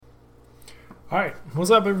Alright,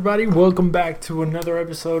 what's up everybody? Welcome back to another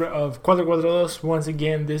episode of Cuatro Cuadrados. Once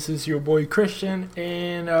again, this is your boy Christian,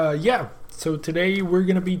 and so today we're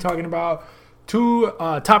going to be talking about two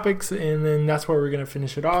topics, and then that's where we're going to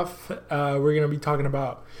finish it off. We're going to be talking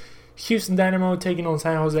about Houston Dynamo taking on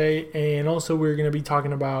San Jose, and also we're going to be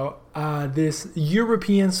talking about this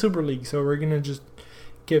European Super League. So we're going to just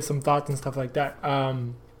give some thoughts and stuff like that.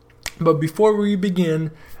 But before we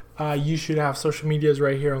begin, you should have social medias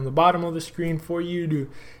right here on the bottom of the screen for you to,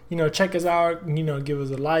 check us out, give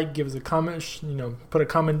us a like, give us a comment, put a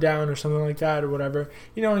comment down or something like that or whatever,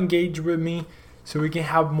 engage with me so we can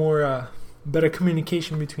have more, better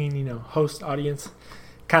communication between, host, audience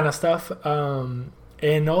kind of stuff.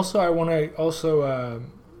 And also I want to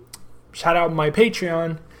shout out my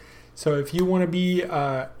Patreon. So if you want to be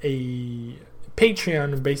a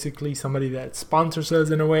Patreon, basically somebody that sponsors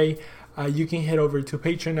us in a way, you can head over to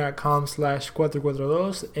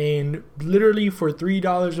patreon.com/cuatrocuadrados, and literally for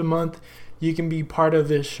 $3 a month, you can be part of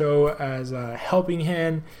this show as a helping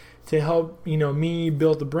hand to help, me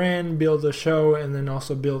build the brand, build the show, and then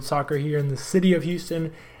also build soccer here in the city of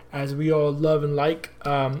Houston, as we all love and like.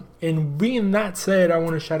 And being that said, I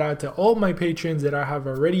want to shout out to all my patrons that I have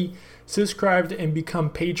already subscribed and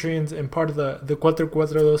become patrons and part of the Cuatro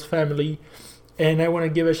Cuadrados family. And I want to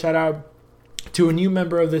give a shout out to a new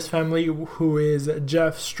member of this family, who is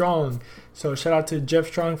Jeff Strong. So shout out to Jeff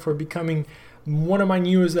Strong for becoming one of my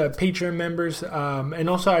newest Patreon members. And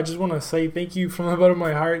also I just want to say thank you from the bottom of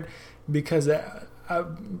my heart, because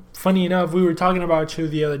funny enough, we were talking about you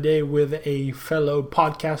the other day with a fellow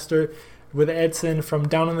podcaster, with Edson from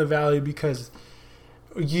down in the valley, because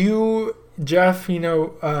you, Jeff,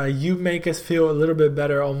 you make us feel a little bit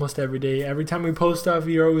better almost every day. Every time we post stuff,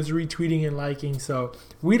 you're always retweeting and liking. So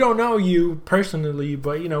we don't know you personally,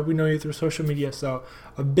 but we know you through social media. So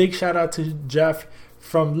a big shout out to Jeff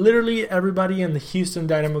from literally everybody in the Houston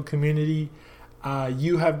Dynamo community.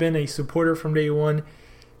 You have been a supporter from day one,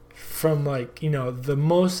 from the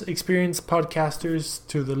most experienced podcasters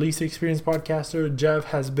to the least experienced podcaster. Jeff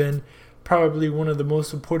has been probably one of the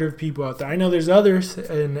most supportive people out there. I know there's others,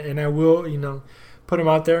 and I will, put them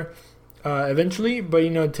out there eventually. But,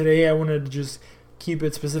 today I wanted to just keep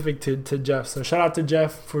it specific to Jeff. So shout out to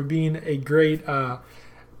Jeff for being a great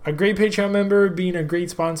Patreon member, being a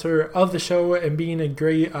great sponsor of the show, and being a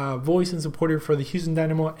great voice and supporter for the Houston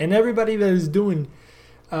Dynamo and everybody that is doing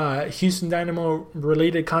Houston Dynamo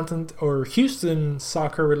related content or Houston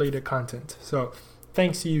soccer related content. So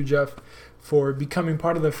thanks to you, Jeff, for becoming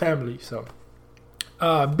part of the family. So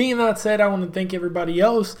being that said, I want to thank everybody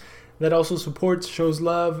else that also supports, shows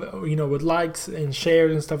love, with likes and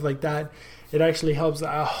shares and stuff like that. It actually helps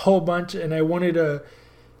a whole bunch. And I wanted to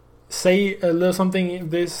say a little something.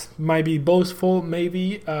 This might be boastful,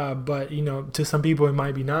 maybe, but to some people it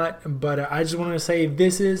might be not. But I just wanted to say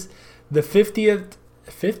this is the 50th,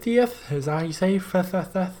 is that how you say?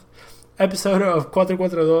 Episode of Cuatro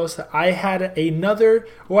Cuadrados. I had I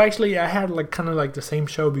had kind of the same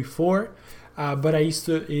show before, but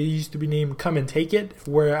it used to be named Come and Take It,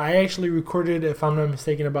 where I actually recorded, if I'm not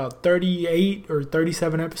mistaken, about 38 or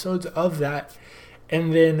 37 episodes of that.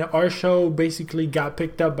 And then our show basically got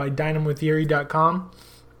picked up by DynamoTheory.com,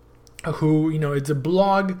 who, it's a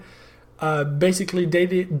blog basically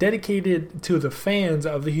dedicated to the fans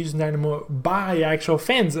of the Houston Dynamo by actual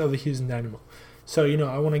fans of the Houston Dynamo. So,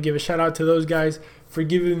 I want to give a shout out to those guys for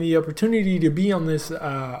giving me the opportunity to be on this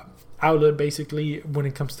outlet, basically, when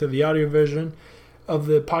it comes to the audio version of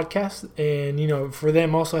the podcast. And, for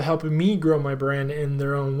them also helping me grow my brand in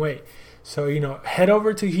their own way. So, head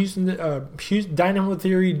over to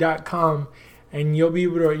DynamoTheory.com, and you'll be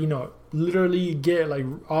able to, literally get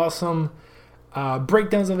awesome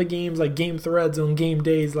breakdowns of the games, like game threads on game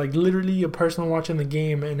days, like literally a person watching the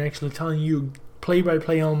game and actually telling you play by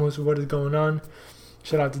play almost what is going on.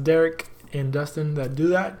 Shout out to Derek and Dustin that do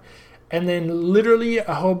that. And then literally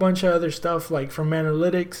a whole bunch of other stuff, like from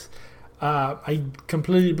analytics. I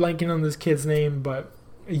completely blanking on this kid's name, but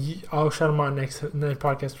I'll shout him out next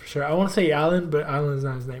podcast for sure. I want to say Alan, but Alan is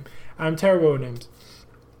not his name. I'm terrible with names,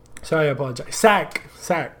 so I apologize. Sack,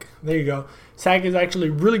 there you go. Sack is actually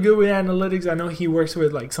really good with analytics. I know he works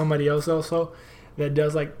with somebody else also that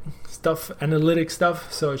does analytic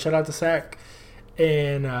stuff. So shout out to Sack.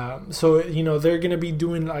 And so they're gonna be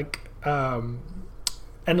doing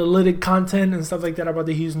analytic content and stuff like that about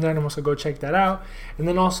the Houston Dynamo. So go check that out. And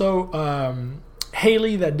then also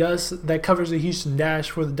Haley that covers the Houston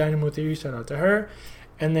Dash for the Dynamo Theory. Shout out to her.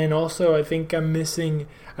 And then also, I think I'm missing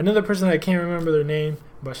another person that I can't remember their name,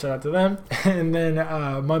 but shout out to them. And then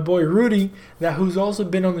my boy Rudy, who's also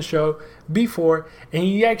been on the show before, and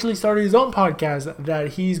he actually started his own podcast that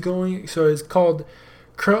he's going. So it's called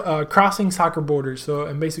Crossing Soccer Borders. So,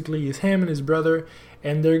 and basically, it's him and his brother,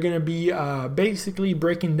 and they're gonna be basically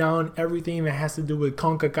breaking down everything that has to do with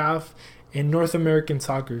CONCACAF and North American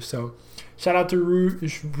soccer. So, shout out to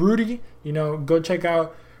Rudy. Go check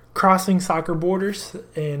out Crossing Soccer Borders,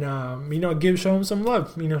 and show them some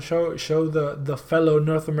love. Show the fellow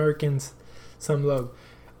North Americans some love.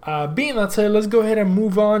 Being that said, let's go ahead and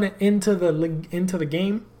move on into the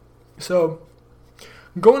game. So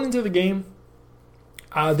going into the game,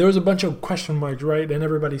 there was a bunch of question marks right in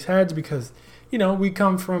everybody's heads because we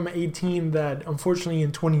come from a team that unfortunately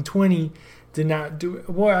in 2020 did not do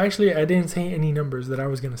well. Actually, I didn't say any numbers that I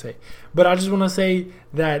was gonna say, but I just want to say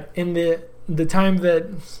that in the time that,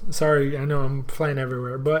 sorry, I know I'm flying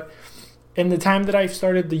everywhere, but in the time that I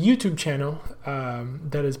started the YouTube channel,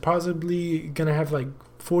 that is possibly gonna have like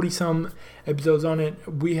 40 some episodes on it,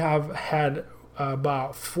 we have had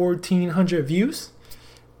about 1,400 views,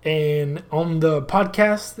 and on the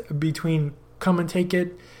podcast between Come and Take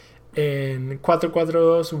It and Cuatro Cuatro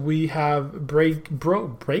Dos, we have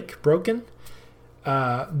broken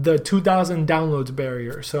the 2,000 downloads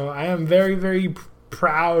barrier. So I am very, very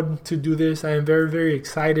proud to do this. I am very, very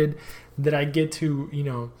excited that I get to,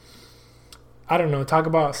 talk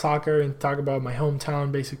about soccer and talk about my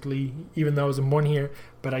hometown, basically, even though I wasn't born here,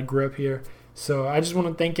 but I grew up here. So I just want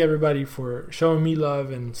to thank everybody for showing me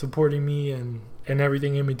love and supporting me and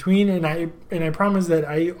everything in between. And I promise that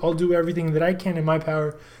I'll do everything that I can in my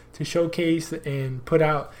power to showcase and put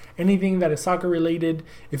out anything that is soccer related.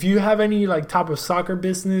 If you have any type of soccer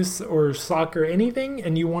business or soccer anything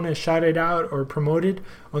and you want to shout it out or promote it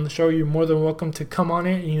on the show, you're more than welcome to come on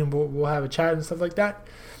it. We'll have a chat and stuff like that.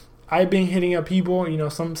 I've been hitting up people,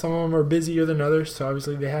 some of them are busier than others, so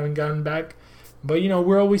obviously they haven't gotten back. But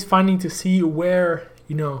we're always finding to see where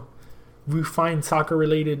we find soccer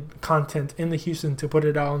related content in the Houston to put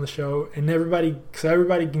it out on the show, and everybody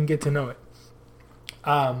can get to know it.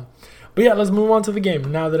 But yeah, let's move on to the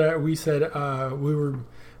game now that we said we were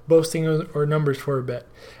boasting our numbers for a bit.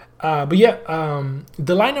 But yeah,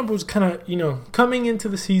 the lineup was kind of, coming into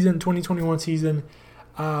the season, 2021 season,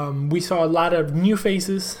 we saw a lot of new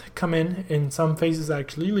faces come in and some faces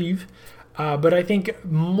actually leave. But I think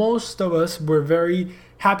most of us were very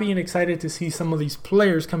happy and excited to see some of these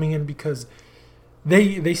players coming in because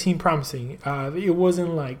they seem promising. It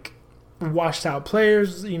wasn't like washed out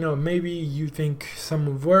players. Maybe you think some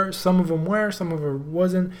of them were, some of them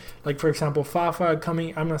wasn't. Like, for example, Fafa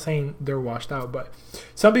coming, I'm not saying they're washed out, but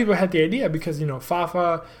some people had the idea because,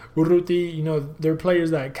 Fafa, Urruti, they're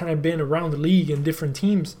players that kind of been around the league in different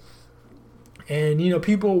teams. And,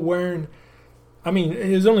 people weren't,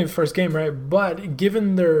 it was only the first game, right? But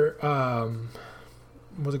given their,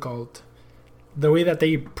 what's it called? The way that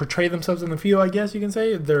they portray themselves in the field, I guess you can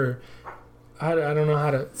say, I don't know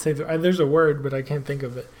how to say there's a word, but I can't think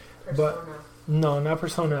of it. Persona. But no, not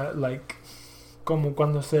persona. Like, como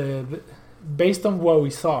cuando based on what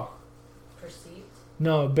we saw. Perceived?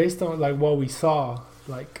 No, based on what we saw,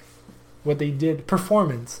 what they did.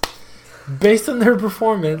 Performance. Based on their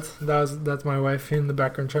performance, that's my wife in the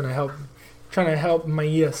background trying to help my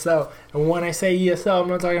ESL. And when I say ESL, I'm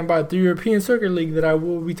not talking about the European Soccer League that I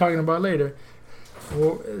will be talking about later.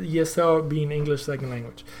 Well, ESL being English second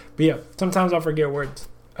language. But yeah, sometimes I forget words.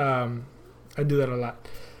 I do that a lot.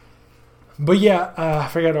 But yeah, I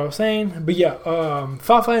forgot what I was saying. But yeah,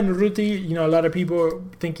 Fafa and Urruti, a lot of people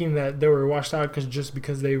thinking that they were washed out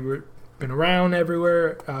because they were been around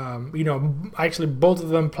everywhere. Actually both of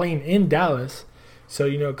them playing in Dallas.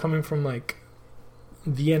 So, coming from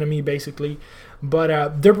the enemy basically.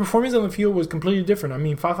 But their performance on the field was completely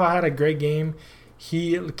different. Fafa had a great game.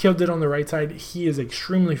 He killed it on the right side. He is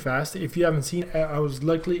extremely fast. If you haven't seen, I was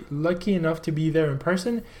lucky enough to be there in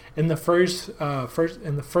person in the first half.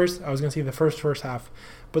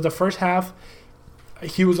 But the first half,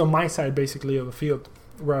 he was on my side basically of the field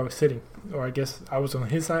where I was sitting, or I guess I was on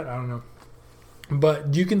his side. I don't know,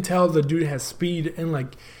 but you can tell the dude has speed and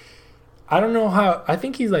I don't know how. I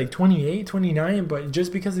think he's 28, 29, but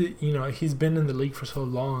just because he's been in the league for so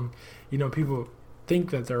long, people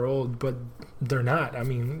think that they're old, but they're not.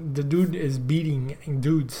 The dude is beating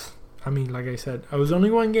dudes. Like I said, it was only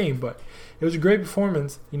one game, but it was a great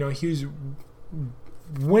performance. He was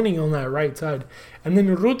winning on that right side. And then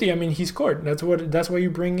Urruti, he scored. That's what you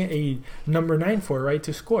bring a number 9 for, right?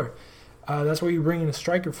 To score. That's what you bring in a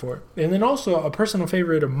striker for. And then also a personal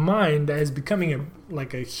favorite of mine that is becoming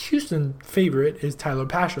a Houston favorite is Tyler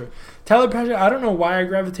Pasher. Tyler Pasher, I don't know why I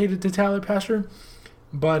gravitated to Tyler Pasher,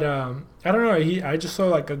 but I don't know. I just saw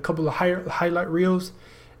like a couple of highlight reels,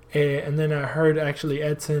 and then I heard actually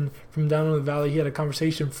Edson from down in the valley. He had a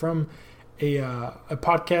conversation from a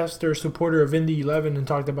podcaster, supporter of Indy 11, and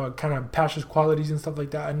talked about kind of Pasher's qualities and stuff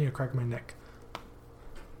like that. I need to crack my neck.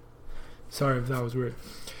 Sorry if that was weird.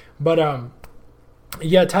 But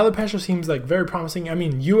yeah, Tyler Pasher seems like very promising. I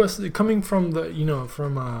mean, US coming from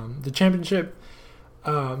the championship,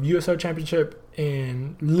 USL championship,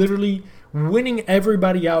 and literally winning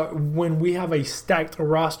everybody out when we have a stacked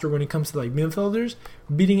roster when it comes to like midfielders,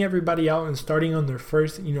 beating everybody out and starting on their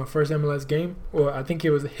first MLS game. Or I think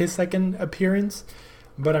it was his second appearance,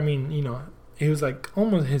 but I mean, it was like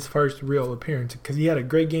almost his first real appearance because he had a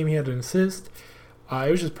great game. He had an assist.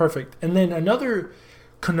 It was just perfect. And then another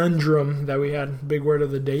conundrum that we had, big word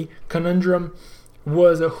of the day, conundrum,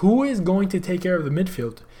 was who is going to take care of the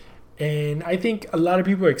midfield. And I think a lot of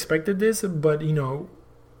people expected this, but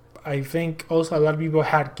I think also a lot of people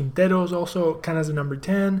had Quinteros also kind of as a number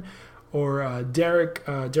 10, or Derek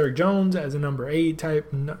Jones as a number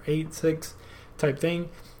 8-6 type thing.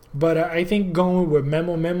 But I think going with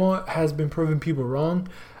Memo has been proving people wrong.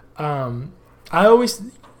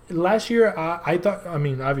 Last year, I thought, I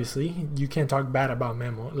mean, obviously, you can't talk bad about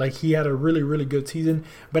Memo. Like, he had a really, really good season.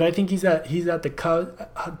 But I think he's at the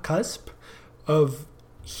cusp of,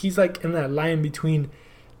 he's like in that line between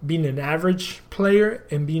being an average player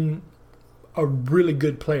and being a really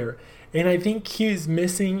good player. And I think he's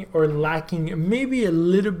missing or lacking maybe a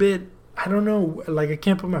little bit, I don't know, like I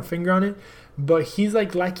can't put my finger on it, but he's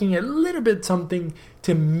like lacking a little bit something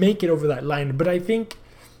to make it over that line. But I think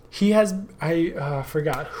he has, I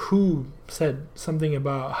forgot who said something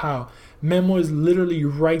about how Memo is literally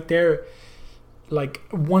right there, like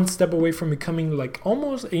one step away from becoming like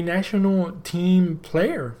almost a national team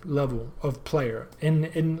player level of player.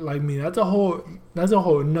 And like me, that's a whole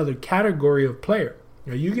another category of player.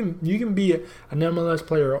 You can be an MLS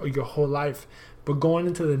player your whole life, but going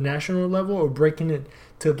into the national level or breaking it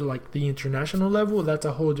to the international level, that's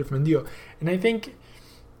a whole different deal. And I think,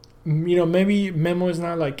 maybe Memo is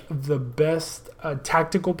not like the best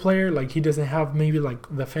tactical player. Like, he doesn't have maybe like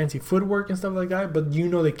the fancy footwork and stuff like that, but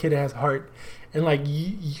the kid has heart. And like,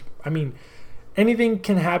 I mean, anything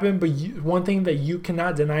can happen, but one thing that you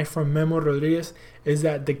cannot deny from Memo Rodriguez is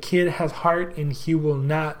that the kid has heart and he will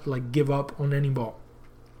not like give up on any ball.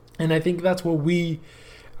 And I think that's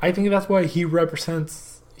why he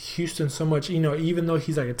represents Houston so much. Even though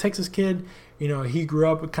he's like a Texas kid, he grew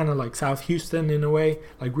up kind of like South Houston in a way,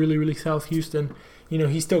 like really, really South Houston.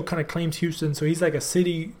 He still kind of claims Houston, so he's like a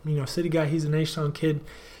city guy. He's an H-Town kid,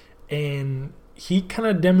 and he kind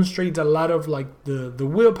of demonstrates a lot of like the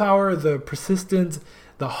willpower, the persistence,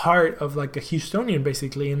 the heart of like a Houstonian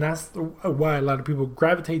basically, and that's why a lot of people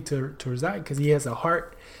gravitate towards that, because he has a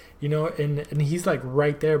heart. And he's like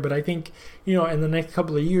right there. But I think, in the next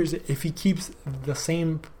couple of years, if he keeps the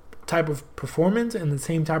same type of performance and the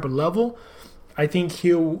same type of level, I think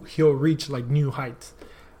he'll reach like new heights,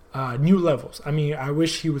 new levels. I mean, I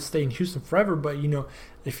wish he would stay in Houston forever, but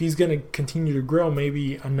if he's gonna continue to grow,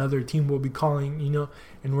 maybe another team will be calling,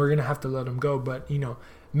 and we're gonna have to let him go. But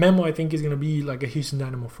Memo, I think, is gonna be like a Houston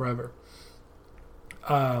Dynamo forever.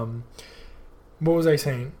 What was I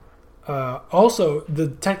saying? Also,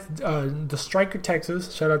 the Striker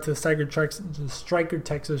Texas, shout out to the Striker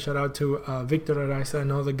Texas, shout out to Victor Araiza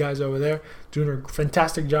and all the guys over there doing a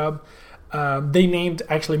fantastic job. They named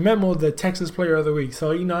actually Memo the Texas Player of the Week.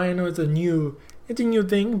 So I know it's a new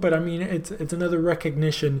thing, but I mean it's another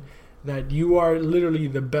recognition that you are literally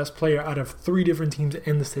the best player out of 3 different teams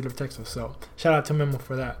in the state of Texas. So shout out to Memo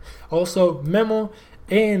for that. Also, Memo.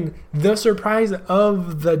 And the surprise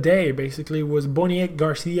of the day, basically, was Boniek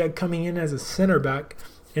Garcia coming in as a center back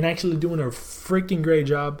and actually doing a freaking great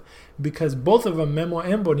job, because both of them, Memo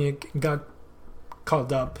and Boniek, got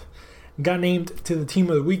called up, got named to the team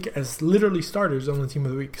of the week as literally starters on the team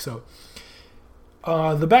of the week. So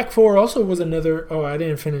the back four also was another. I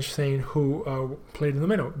didn't finish saying who played in the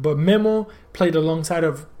middle, but Memo played alongside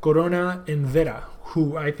of Corona and Vera,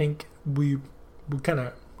 who I think we kind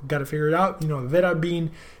of got to figure it out. Vera being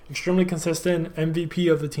extremely consistent,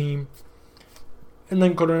 MVP of the team, and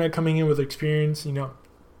then Corona coming in with experience,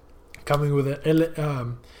 coming with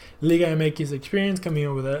a Liga MX experience, coming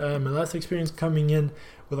in with a MLS experience, coming in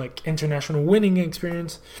with like international winning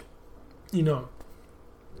experience.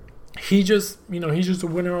 he's just a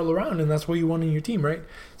winner all around, and that's what you want in your team, right?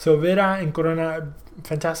 So Vera and Corona,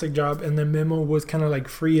 fantastic job, and then Memo was kind of like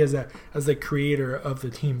free as a creator of the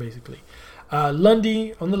team, basically.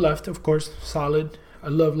 Lundy on the left, of course, solid. I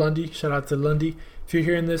love Lundy. Shout out to Lundy. If you're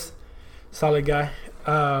hearing this, solid guy.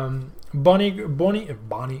 Bonnie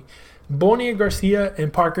Garcia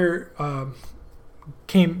and Parker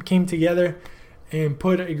came together and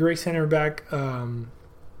put a great center back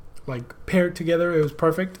paired together. It was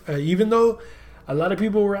perfect. Even though a lot of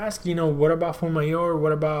people were asking, what about Fuenmayor?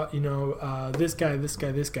 What about this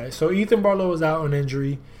guy? So Ethan Barlow was out on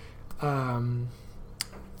injury.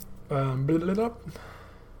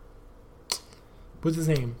 What's his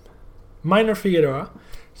name? Minor Figueroa.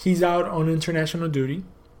 He's out on international duty.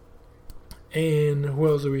 And who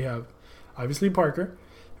else do we have? Obviously Parker,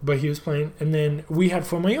 but he was playing. And then we had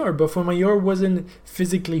Fuenmayor, but Fuenmayor wasn't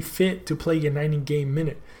physically fit to play a 90-game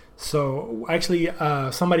minute. So actually,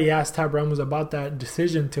 somebody asked Tab Ramos about that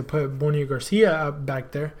decision to put Bonnie Garcia up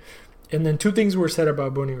back there. And then two things were said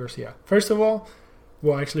about Bonnie Garcia. First of all,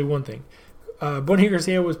 actually one thing. Bonnie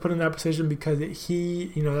Garcia was put in that position because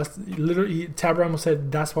that's literally, Tab Ramos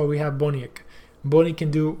said that's why we have Boniek. Boniek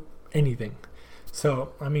can do anything.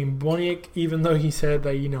 So, Boniek, even though he said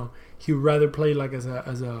that, he would rather play like as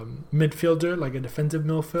a midfielder, like a defensive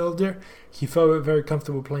midfielder, he felt very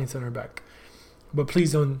comfortable playing center back. But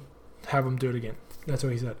please don't have him do it again. That's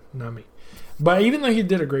what he said, not me. But even though he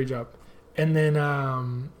did a great job. And then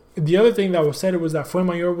the other thing that was said was that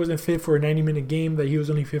Fuenmayor wasn't fit for a 90-minute game, that he was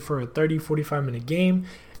only fit for a 30, 45-minute game.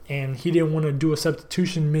 And he didn't want to do a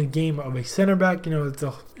substitution mid-game of a center back. It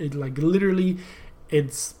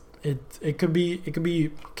could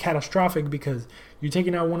be catastrophic because you're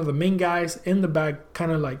taking out one of the main guys in the back,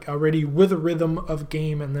 kind of like already with a rhythm of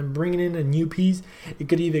game, and then bringing in a new piece. It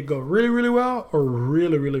could either go really, really well or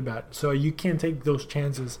really, really bad. So you can't take those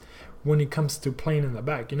chances when it comes to playing in the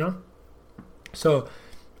back, So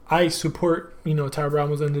I support, Tab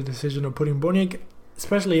Ramos in the decision of putting Boniek,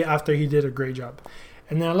 especially after he did a great job.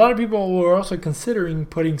 And then a lot of people were also considering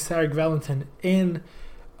putting Sarek Valentin in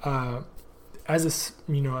as a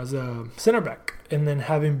center back, and then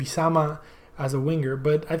having Bisama as a winger.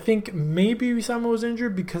 But I think maybe Bisama was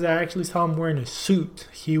injured because I actually saw him wearing a suit.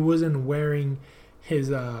 He wasn't wearing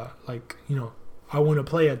his I want to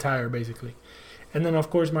play attire, basically. And then of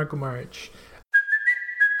course Marco Maric.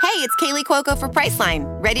 Hey, it's Kaylee Cuoco for Priceline.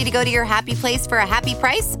 Ready to go to your happy place for a happy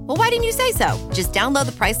price? Well, why didn't you say so? Just download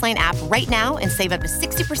the Priceline app right now and save up to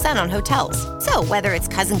 60% on hotels. So whether it's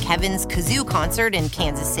Cousin Kevin's Kazoo Concert in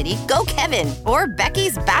Kansas City, go Kevin, or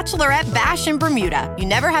Becky's Bachelorette Bash in Bermuda, you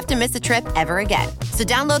never have to miss a trip ever again. So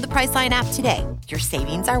download the Priceline app today. Your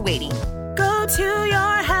savings are waiting. Go to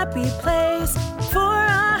your happy place for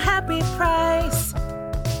a happy price.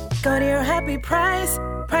 Go to your happy price,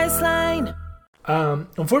 Priceline.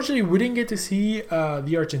 Unfortunately, we didn't get to see the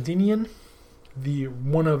Argentinian,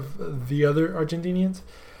 one of the other Argentinians,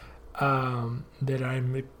 that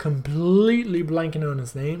I'm completely blanking on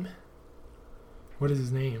his name. What is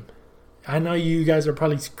his name? I know you guys are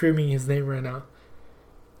probably screaming his name right now.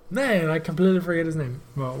 Man, I completely forget his name.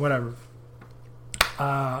 Well, whatever.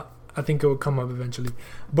 I think it will come up eventually.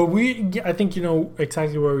 But I think you know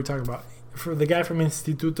exactly what we're talking about. For the guy from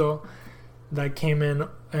Instituto that came in,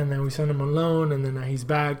 and then we sent him on loan, and then now he's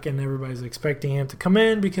back, and everybody's expecting him to come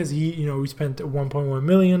in because we spent 1.1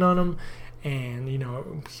 million on him, and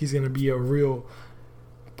he's gonna be a real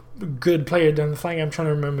good player down the flank. I'm trying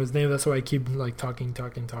to remember his name. That's why I keep talking.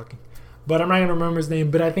 But I'm not gonna remember his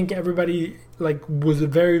name. But I think everybody was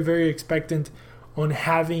very, very expectant on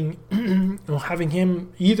having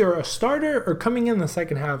him either a starter or coming in the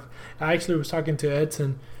second half. I actually was talking to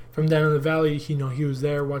Edson from down in the valley. He was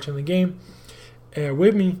there watching the game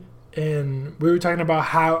with me, and we were talking about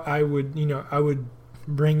how I would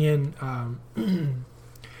bring in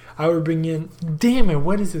damn it,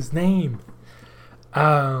 what is his name?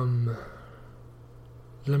 Let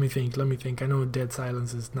me think. I know dead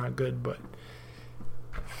silence is not good, but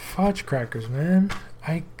fudge crackers, man.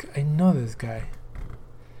 I know this guy,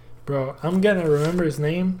 bro. I'm gonna remember his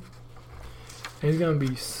name, and he's gonna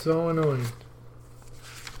be so annoying.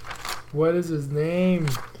 What is his name?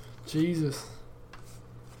 Jesus.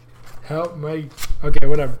 Help me. Okay,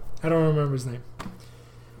 whatever. I don't remember his name.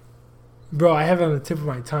 Bro, I have it on the tip of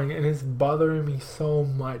my tongue, and it's bothering me so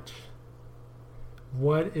much.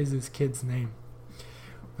 What is this kid's name?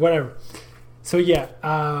 Whatever. So, yeah.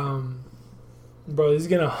 Bro, this is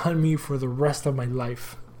going to hunt me for the rest of my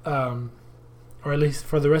life. Or at least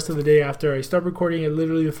for the rest of the day after I start recording it.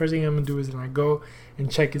 Literally, the first thing I'm going to do is I go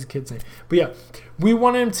and check his kid's name. But, yeah. We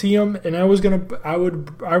wanted to see him, and I would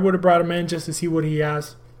have brought him in just to see what he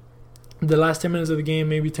has. the last 10 minutes of the game,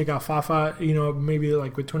 maybe take out Fafa, maybe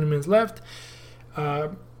like with 20 minutes left.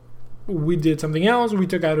 We did something else. We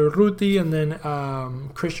took out Urruti, and then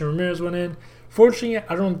Christian Ramirez went in. Fortunately,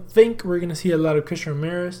 I don't think we're going to see a lot of Christian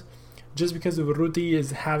Ramirez just because Urruti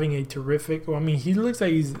is having a terrific... he looks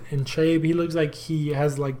like he's in shape. He looks like he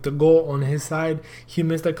has like the goal on his side. He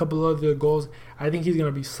missed a couple of the goals. I think he's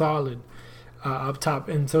going to be solid up top.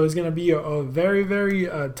 And so it's going to be a very, very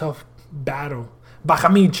tough battle.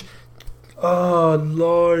 Bajamich. Oh,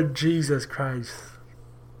 Lord Jesus Christ.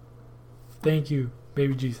 Thank you,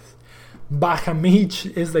 baby Jesus.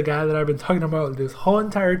 Bajamich is the guy that I've been talking about this whole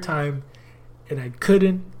entire time, and I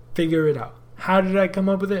couldn't figure it out. How did I come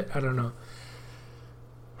up with it? I don't know.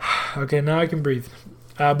 Okay, now I can breathe.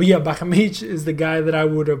 But yeah, Bajamich is the guy that I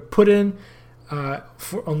would have put in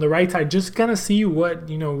on the right side. Just kind of see what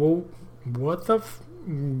do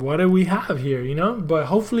we have here, But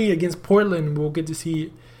hopefully against Portland, we'll get to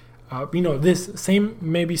see, this same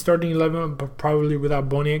maybe starting 11, but probably without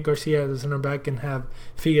Boniek Garcia as a center back and have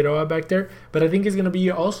Figueroa back there. But I think it's going to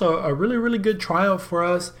be also a really, really good trial for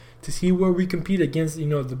us to see where we compete against,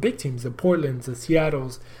 the big teams, the Portlands, the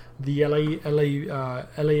Seattles, the LAFCs.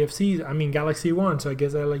 Galaxy won, so I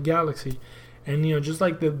guess LA Galaxy. And, just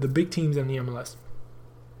like the big teams in the MLS.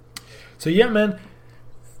 So, yeah, man,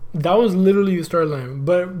 that was literally the storyline.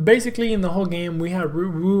 But basically in the whole game, we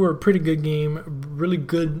were a pretty good game, really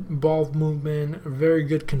good ball movement, very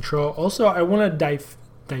good control. Also, I want to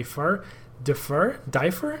defer.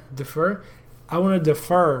 I want to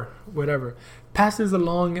defer, whatever. Passes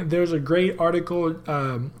along. There's a great article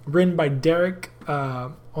written by Derek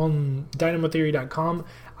on dynamotheory.com.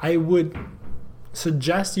 I would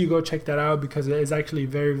suggest you go check that out because it is actually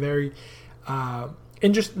very, very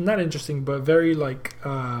not interesting, but very like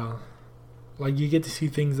you get to see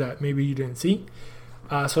things that maybe you didn't see.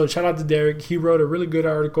 So shout out to Derek. He wrote a really good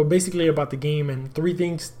article basically about the game and three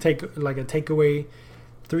things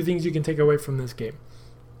you can take away from this game.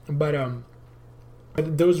 But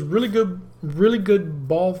there was really good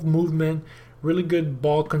ball movement, really good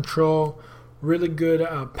ball control, really good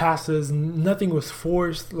passes. Nothing was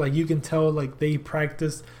forced. Like you can tell, like they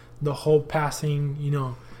practiced the whole passing.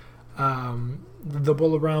 The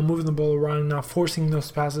ball around, moving the ball around, not forcing those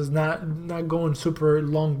passes, not going super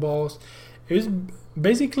long balls. It was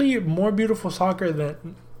basically more beautiful soccer that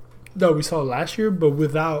we saw last year, but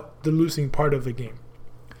without the losing part of the game.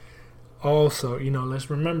 Also, let's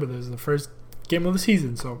remember this is the first game of the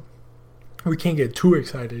season, so we can't get too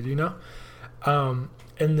excited, And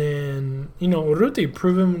then, Urruti,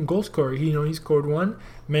 proven goal scorer. He scored one.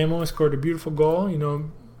 Memo scored a beautiful goal,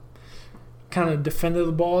 kind of defended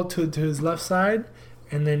the ball to his left side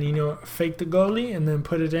and then, faked the goalie and then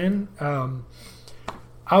put it in.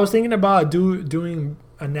 I was thinking about doing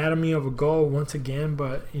anatomy of a goal once again,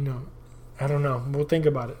 but, I don't know. We'll think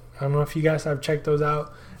about it. I don't know if you guys have checked those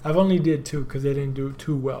out. I've only did 2 because they didn't do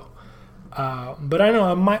too well. But I know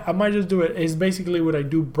I might just do it. It's basically what I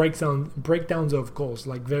do, breakdowns of goals,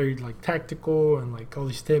 like very like tactical and like all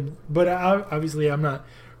these tips. But obviously I'm not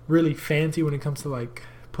really fancy when it comes to like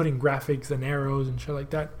putting graphics and arrows and shit like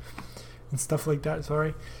that and stuff like that.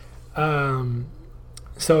 Sorry.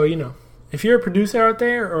 So if you're a producer out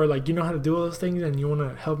there or like how to do all those things and you want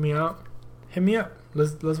to help me out, hit me up.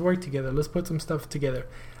 Let's work together. Let's put some stuff together.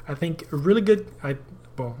 I think really good. I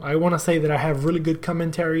want to say that I have really good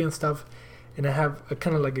commentary and stuff, and I have a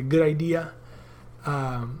kind of like a good idea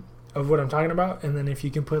of what I'm talking about. And then if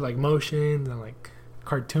you can put like motions and like not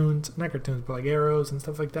cartoons, but like arrows and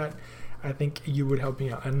stuff like that, I think you would help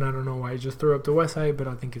me out. And I don't know why I just threw up the website, but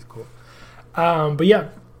I think it's cool. But yeah,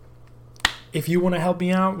 if you want to help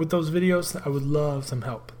me out with those videos, I would love some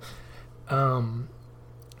help.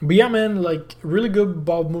 But yeah, man, like really good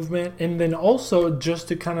ball movement. And then also just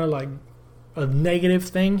to kind of like a negative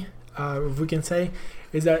thing, if we can say,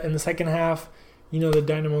 is that in the second half, the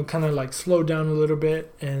Dynamo kind of like slowed down a little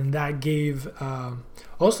bit. And that gave,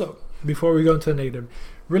 also, before we go into the negative,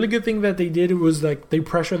 really good thing that they did was like they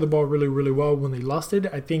pressured the ball really, really well when they lost it.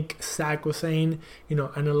 I think Zach was saying,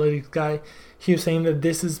 analytics guy, he was saying that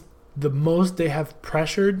this is the most they have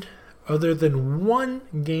pressured other than one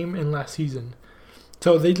game in last season.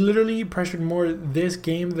 So they literally pressured more this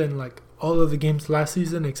game than like all of the games last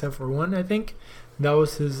season except for one, I think. That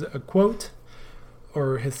was his quote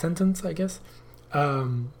or his sentence, I guess.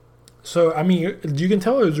 So, you can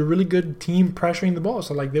tell it was a really good team pressuring the ball.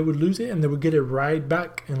 So, like, they would lose it and they would get it right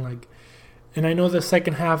back. And I know the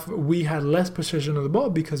second half we had less possession of the ball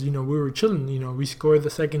because, we were chilling. We scored the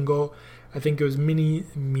second goal. I think it was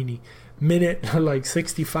minute like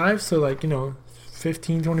 65. So, like,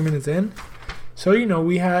 15, 20 minutes in. So,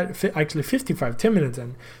 we had actually 55, 10 minutes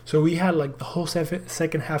in. So we had like the whole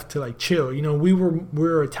second half to like chill. We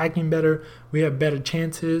were attacking better. We had better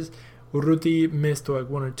chances. Urruti missed like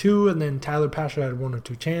 1 or 2, and then Tyler Pasha had 1 or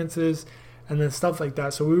 2 chances, and then stuff like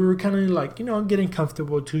that. So we were kind of like, getting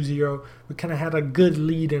comfortable 2-0. We kind of had a good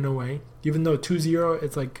lead in a way. Even though 2-0,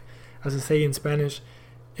 it's like, as I say in Spanish,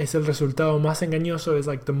 es el resultado más engañoso, is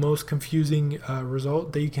like the most confusing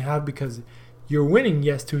result that you can have, because you're winning,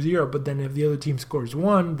 yes, 2-0, but then if the other team scores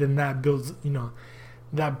 1, then that builds,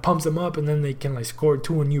 that pumps them up, and then they can like score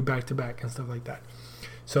 2 on you back to back and stuff like that.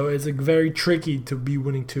 So it's like very tricky to be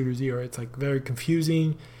winning 2-0. It's like very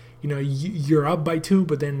confusing. You're up by 2,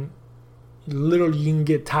 but then literally you can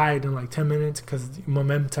get tied in like 10 minutes because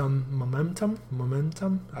momentum,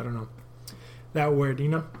 I don't know that word,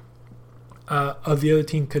 of the other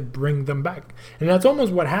team could bring them back. And that's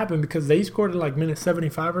almost what happened, because they scored in like minute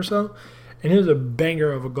 75 or so. And it was a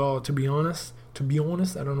banger of a goal, to be honest. I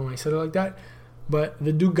don't know why I said it like that. But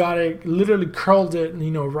the dude got it, literally curled it,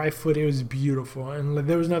 right foot. It was beautiful. And like,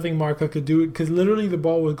 there was nothing Marco could do, because literally the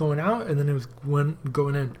ball was going out and then it was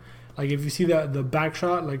going in. Like if you see the back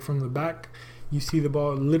shot, like from the back, you see the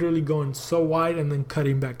ball literally going so wide and then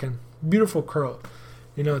cutting back in. Beautiful curl.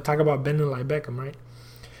 Talk about bending like Beckham, right?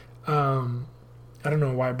 I don't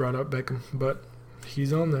know why I brought up Beckham, but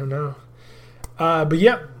he's on there now. But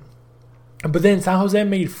yeah. But then San Jose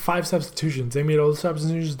made 5 substitutions. They made all the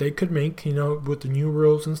substitutions they could make, with the new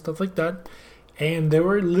rules and stuff like that. And they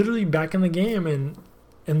were literally back in the game, and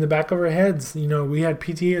in the back of our heads, we had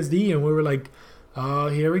PTSD, and we were like,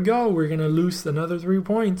 here we go. We're going to lose another 3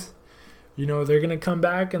 points. They're going to come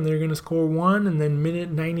back and they're going to score 1, and then minute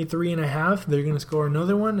 93 and a half, they're going to score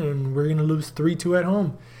another one, and we're going to lose 3-2 at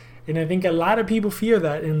home. And I think a lot of people fear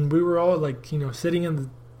that, and we were all like, sitting in the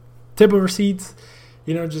tip of our seats,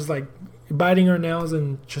 just like biting our nails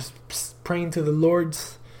and just praying to the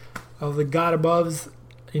Lords of the God aboves,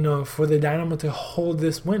 for the Dynamo to hold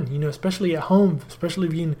this win, especially at home, especially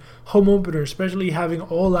being home opener, especially having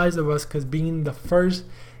all eyes of us, because being the first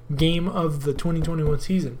game of the 2021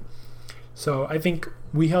 season. So I think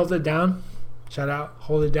we held it down. Shout out,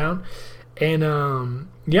 hold it down. And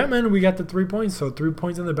yeah, man, we got the 3 points. So 3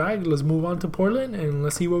 points in the bag. Let's move on to Portland and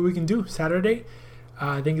let's see what we can do. Saturday,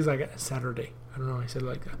 I think it's like Saturday. I don't know why I said it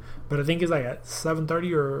like that. But I think it's like at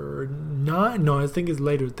 7:30 or 9. No, I think it's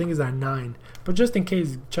later. I think it's at 9. But just in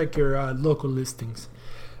case, check your local listings.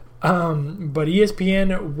 But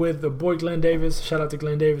ESPN with the boy Glenn Davis. Shout out to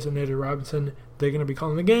Glenn Davis and Eddie Robinson. They're going to be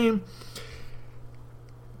calling the game.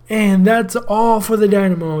 And that's all for the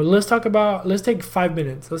Dynamo. Let's take 5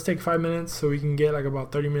 minutes. Let's take 5 minutes so we can get like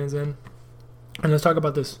about 30 minutes in. And let's talk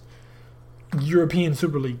about this European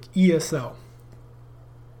Super League, ESL.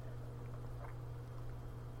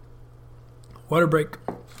 Water break.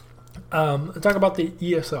 Let's talk about the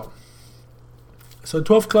ESL. So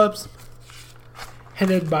 12 clubs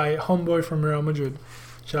headed by homeboy from Real Madrid.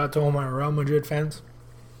 Shout out to all my Real Madrid fans.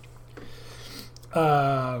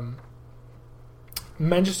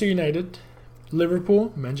 Manchester United,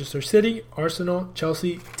 Liverpool, Manchester City, Arsenal,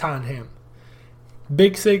 Chelsea, Tottenham.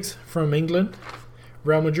 Big 6 from England.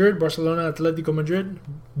 Real Madrid, Barcelona, Atletico Madrid.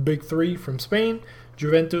 Big 3 from Spain.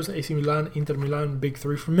 Juventus, AC Milan, Inter Milan. Big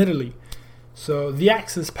 3 from Italy. So the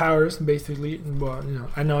Axis powers, basically, well,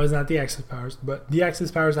 I know it's not the Axis powers, but the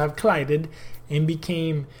Axis powers have collided and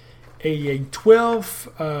became a 12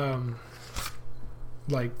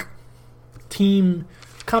 team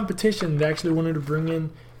competition. They actually wanted to bring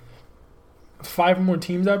in 5 more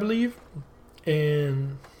teams, I believe,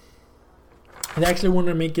 and they actually wanted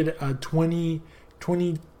to make it a 20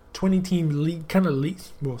 team league, kind of league,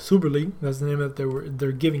 well, Super League. That's the name that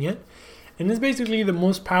they're giving it. And it's basically the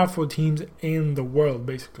most powerful teams in the world,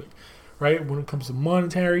 basically, right? When it comes to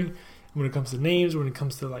monetary, when it comes to names, when it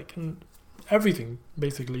comes to like everything,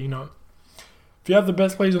 basically, If you have the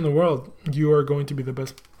best players in the world, you are going to be the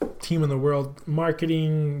best team in the world.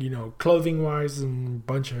 Marketing, clothing-wise, and a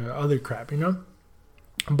bunch of other crap,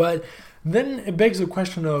 But then it begs the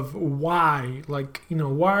question of why,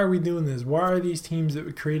 why are we doing this? Why are these teams that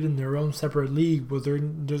were created their own separate league? Was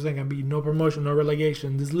there's not going to be no promotion, no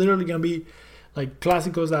relegation? There's literally going to be like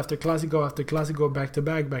Clásicos after Clásico after Clásico, back to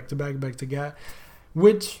back,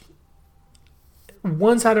 which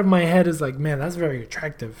one side of my head is like, man, that's very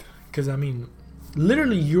attractive. Because,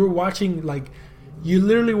 literally you're watching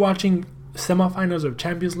semifinals of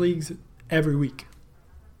Champions Leagues every week.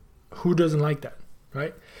 Who doesn't like that,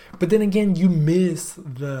 right? But then again, you miss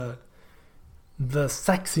the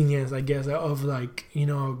sexiness, I guess, of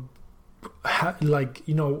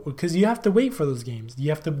because you have to wait for those games. You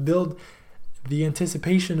have to build the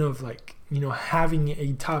anticipation of like, having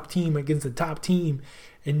a top team against a top team,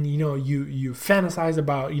 and you fantasize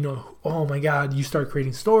about, oh my God, you start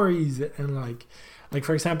creating stories, and like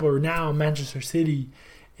for example, now Manchester City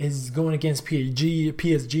is going against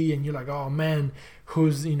PSG, and you're like, oh man,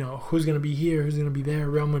 who's gonna be here, who's gonna be there?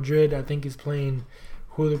 Real Madrid, I think, is playing.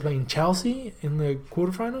 Who they're playing? Chelsea in the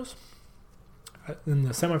quarterfinals, in the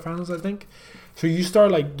semifinals, I think. So you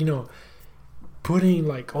start like putting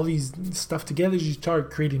like all these stuff together. You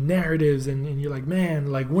start creating narratives, and you're like,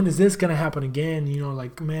 man, like when is this gonna happen again?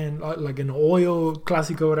 Like, man, like an oil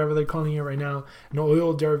Clásico, whatever they're calling it right now, an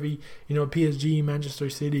oil derby. PSG, Manchester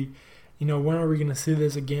City. When are we gonna see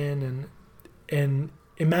this again? And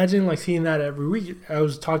imagine like seeing that every week. I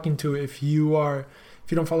was talking to, if you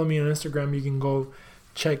don't follow me on Instagram, you can go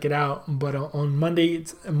check it out. But on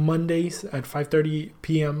Mondays at 5:30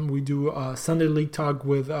 p.m. we do a Sunday League Talk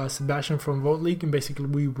with Sebastian from Vote League, and basically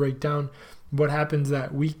we break down what happens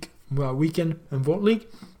that weekend in Vote League.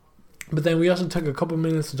 But then we also took a couple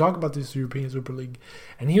minutes to talk about this European Super League,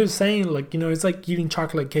 and he was saying like, it's like eating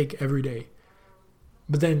chocolate cake every day.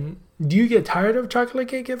 But then, do you get tired of chocolate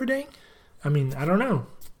cake every day? I mean, I don't know.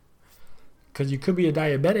 Because you could be a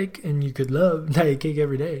diabetic and you could love diet cake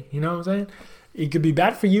every day. You know what I'm saying? It could be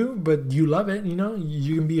bad for you, but you love it.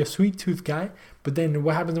 You can be a sweet tooth guy. But then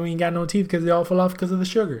what happens when you got no teeth because they all fall off because of the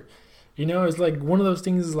sugar? It's like one of those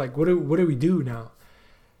things is like, what do we do now?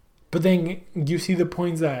 But then you see the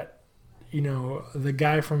points that, the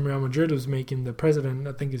guy from Real Madrid was making, the president,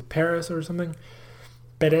 I think is Perez or something.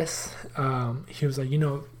 Perez. He was like,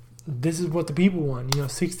 this is what the people want.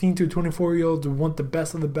 16 to 24-year-olds want the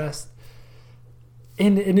best of the best.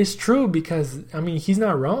 And it's true, because, I mean, he's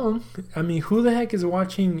not wrong. I mean, who the heck is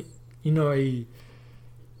watching,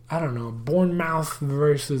 Bournemouth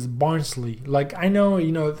versus Barnsley? Like, I know,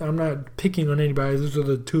 I'm not picking on anybody. Those are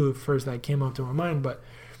the two first that came up to my mind. But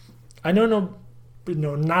I know,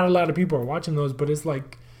 not a lot of people are watching those. But it's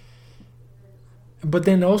like, but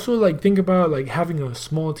then also, like, think about, like, having a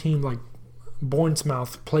small team like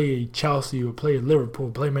Bournemouth play Chelsea or play Liverpool,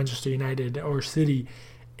 play Manchester United or City.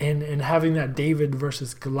 And having that David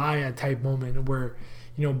versus Goliath type moment where,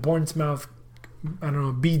 Bournemouth,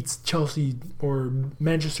 beats Chelsea or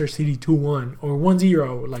Manchester City 2-1 or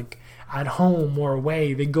 1-0, like at home or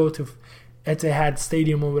away. They go to Etihad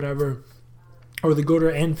Stadium or whatever, or they go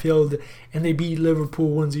to Anfield and they beat Liverpool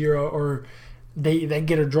 1-0, or they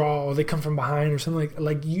get a draw, or they come from behind or something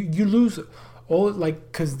like you lose all,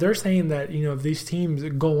 like, because they're saying that, if these teams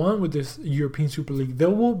go on with this European Super League, they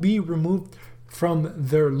will be removed from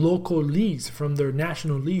their local leagues, from their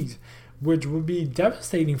national leagues, which would be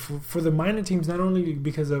devastating for the minor teams, not only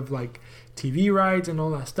because of like TV rights and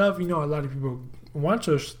all that stuff. A lot of people watch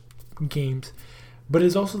those games, but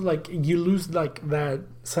it's also like you lose like that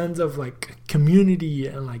sense of like community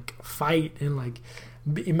and like fight, and like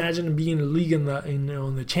imagine being in a league in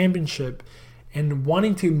the championship and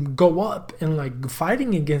wanting to go up and like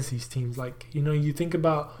fighting against these teams. Like, you think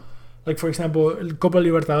about, like, for example, Copa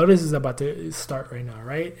Libertadores is about to start right now,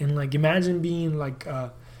 right? And, like, imagine being, like,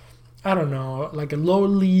 like a low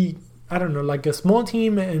league, like a small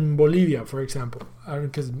team in Bolivia, for example.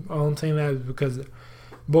 Because all I'm saying that is because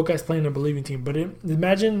Boca is playing a Bolivian team. But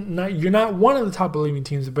imagine, you're not one of the top Bolivian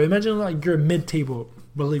teams, but imagine, like, you're a mid-table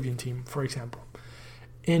Bolivian team, for example.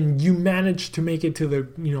 And you manage to make it to the,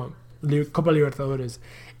 Copa Libertadores.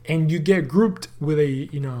 And you get grouped with a,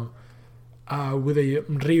 with a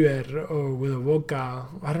River or with a Boca.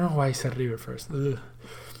 I don't know why I said River first. Ugh.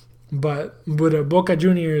 But with a Boca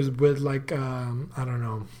Juniors, with like,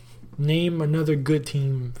 name another good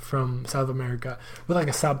team from South America. With like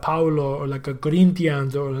a Sao Paulo or like a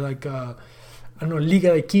Corinthians or like a,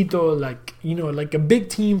 Liga de Quito. Like, like a big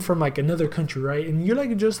team from like another country, right? And you're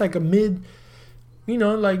like just like a mid,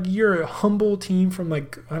 like you're a humble team from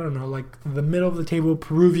like, like the middle of the table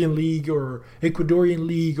Peruvian league or Ecuadorian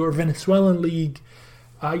league or Venezuelan league.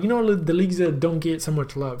 The leagues that don't get so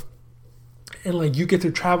much love. And like you get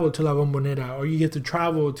to travel to La Bombonera, or you get to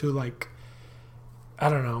travel to like,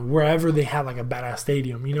 wherever they have like a badass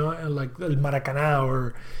stadium, like El Maracaná,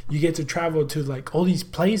 or you get to travel to like all these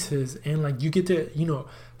places, and like you get to,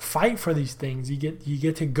 fight for these things. You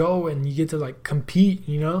get to go and you get to like compete,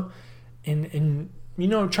 and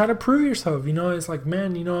try to prove yourself. It's like,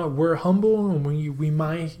 man, we're humble, and we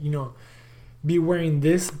might, be wearing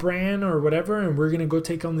this brand or whatever, and we're gonna go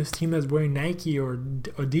take on this team that's wearing Nike or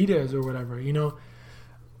Adidas or whatever,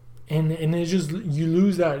 and it's just, you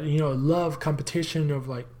lose that, love, competition of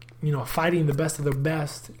like, fighting the best of the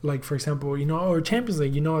best, like for example, or Champions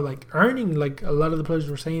League, like earning, like a lot of the players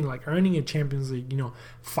were saying, like earning a Champions League,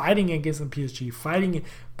 fighting against the PSG, fighting it,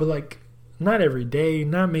 but like not every day,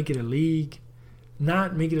 not make it a league,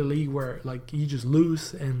 not make it a league where like you just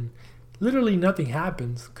lose and literally nothing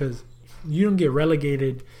happens because you don't get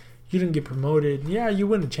relegated, you don't get promoted. Yeah, you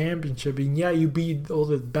win a championship and yeah, you beat all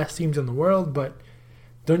the best teams in the world, but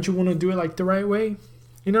don't you want to do it like the right way,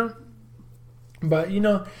 you know? But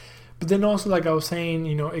then also, like I was saying,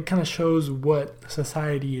 it kind of shows what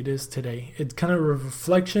society it is today. It's kind of a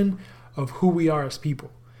reflection of who we are as people.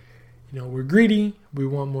 We're greedy, we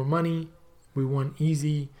want more money, we want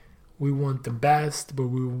easy, we want the best, but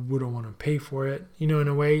we don't want to pay for it. In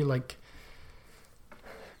a way, like,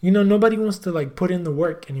 nobody wants to like put in the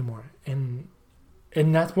work anymore. And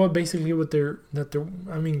that's what basically what they're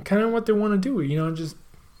kind of what they want to do, just,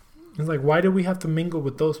 it's like, why do we have to mingle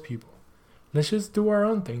with those people? Let's just do our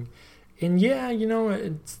own thing. And yeah,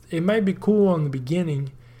 it might be cool in the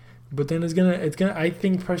beginning, but then it's gonna I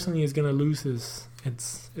think personally it's gonna lose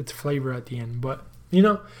its flavor at the end. But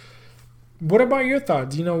what about your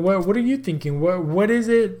thoughts? What are you thinking? What is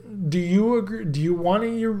it? Do you agree? Do you want a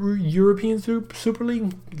European Super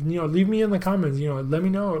League? Leave me in the comments. Let me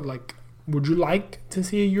know. Like, would you like to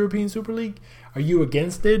see a European Super League? Are you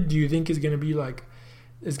against it? Do you think it's gonna be like,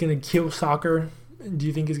 it's gonna kill soccer? Do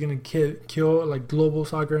you think it's going to kill like global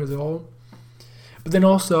soccer as a whole? But then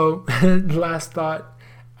also, last thought,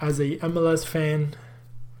 as a MLS fan,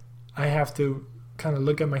 I have to kind of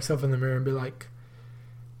look at myself in the mirror and be like,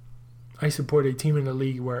 I support a team in the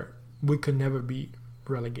league where we could never be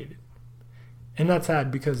relegated. And that's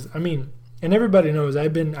sad because, and everybody knows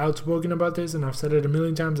I've been outspoken about this and I've said it a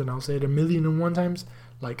million times and I'll say it 1,000,001 times.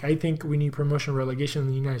 Like, I think we need promotion relegation in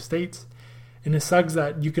the United States. And it sucks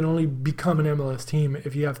that you can only become an MLS team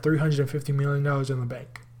if you have $350 million in the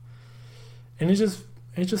bank. And it's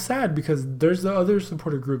just sad because there's the other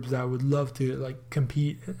supporter groups that would love to like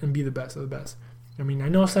compete and be the best of the best. I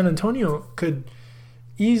know San Antonio could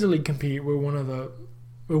easily compete with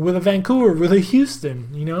with a Vancouver, with a Houston,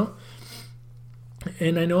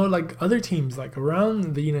 And I know like other teams like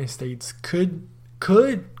around the United States could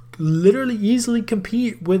literally easily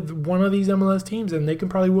compete with one of these MLS teams and they can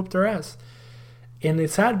probably whoop their ass. And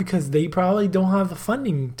it's sad because they probably don't have the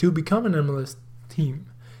funding to become an MLS team.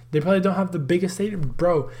 They probably don't have the biggest stadium.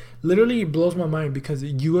 Bro, literally it blows my mind because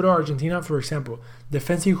you go to Argentina, for example,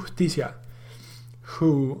 Defensa y Justicia,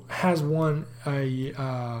 who has won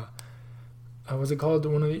what's it called?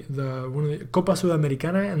 One of the Copa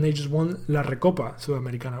Sudamericana, and they just won La Recopa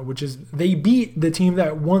Sudamericana, which is, they beat the team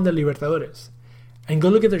that won the Libertadores. And go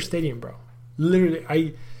look at their stadium, bro.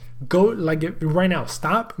 Literally, right now,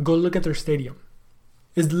 stop, go look at their stadium.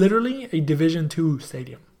 It's literally a Division II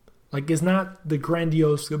stadium. Like, it's not the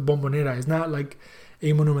grandiose Bombonera. It's not like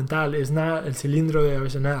a Monumental. It's not El Cilindro de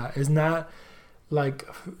Avellaneda. It's not like,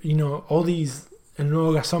 all these, El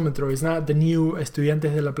Nuevo Gasómetro. It's not the new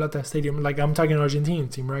Estudiantes de La Plata stadium. Like, I'm talking Argentine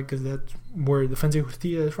team, right? Because that's where Defensa y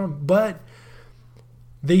Justicia is from. But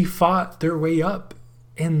they fought their way up.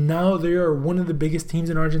 And now they are one of the biggest teams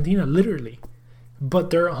in Argentina, literally. But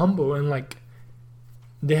they're humble and, like,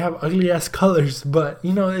 they have ugly ass colors, but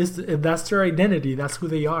that's their identity. That's who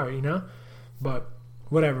they are, But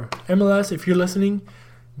whatever. MLS, if you're listening,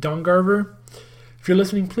 Don Garver, if you're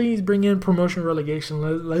listening, please bring in promotion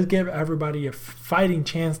relegation. Let's give everybody a fighting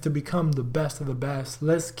chance to become the best of the best.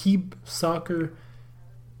 Let's keep soccer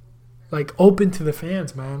like open to the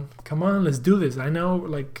fans, man. Come on, let's do this. I know,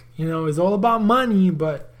 like, it's all about money,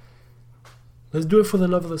 but let's do it for the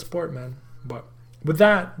love of the sport, man. But with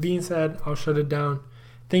that being said, I'll shut it down.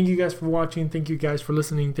 Thank you guys for watching. Thank you guys for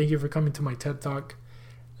listening. Thank you for coming to my TED Talk.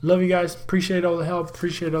 Love you guys. Appreciate all the help.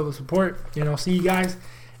 Appreciate all the support. And I'll see you guys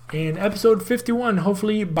in episode 51.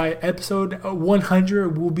 Hopefully by episode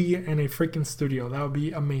 100, we'll be in a freaking studio. That would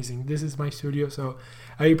be amazing. This is my studio. So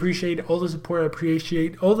I appreciate all the support. I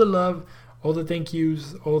appreciate all the love, all the thank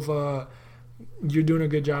yous, you're doing a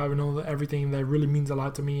good job and everything. That really means a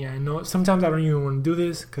lot to me. I know sometimes I don't even want to do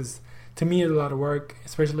this because to me it's a lot of work,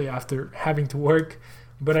 especially after having to work.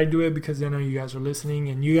 But I do it because I know you guys are listening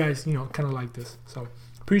and you guys, kind of like this. So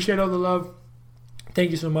appreciate all the love.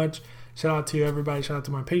 Thank you so much. Shout out to everybody. Shout out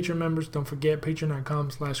to my Patreon members. Don't forget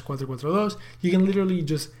patreon.com/442. You can literally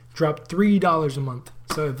just drop $3 a month.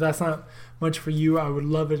 So if that's not much for you, I would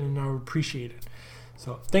love it and I would appreciate it.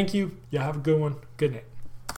 So thank you. Yeah, have a good one. Good night.